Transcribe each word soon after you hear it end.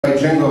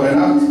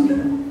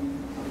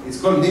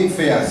called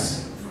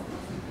Nympheas.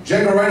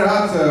 Django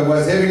Reinhardt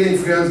was heavily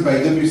influenced by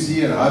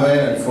Debussy and Ravel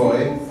and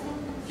Fauré.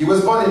 He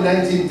was born in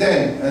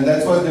 1910, and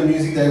that was the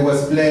music that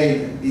was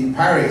played in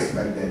Paris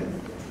back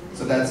then.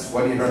 So that's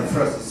what he heard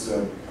first, his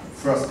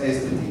first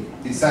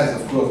aesthetic,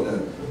 besides, of course, the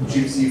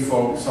gypsy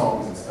folk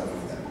songs and stuff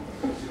like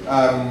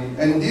that.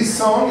 And this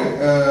song,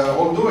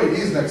 although it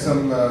is like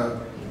some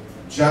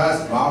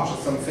jazz march or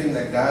something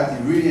like that,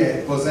 it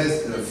really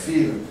possessed the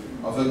feel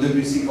of a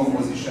Debussy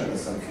composition or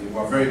something.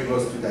 We're very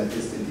close to that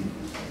aesthetic.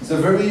 It's a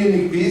very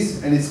unique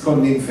piece, and it's called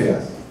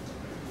Nympheas.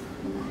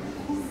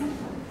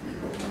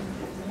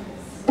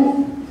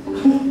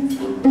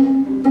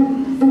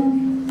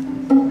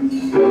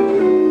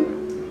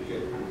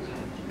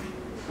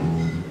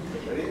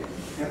 Ready?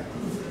 Yeah.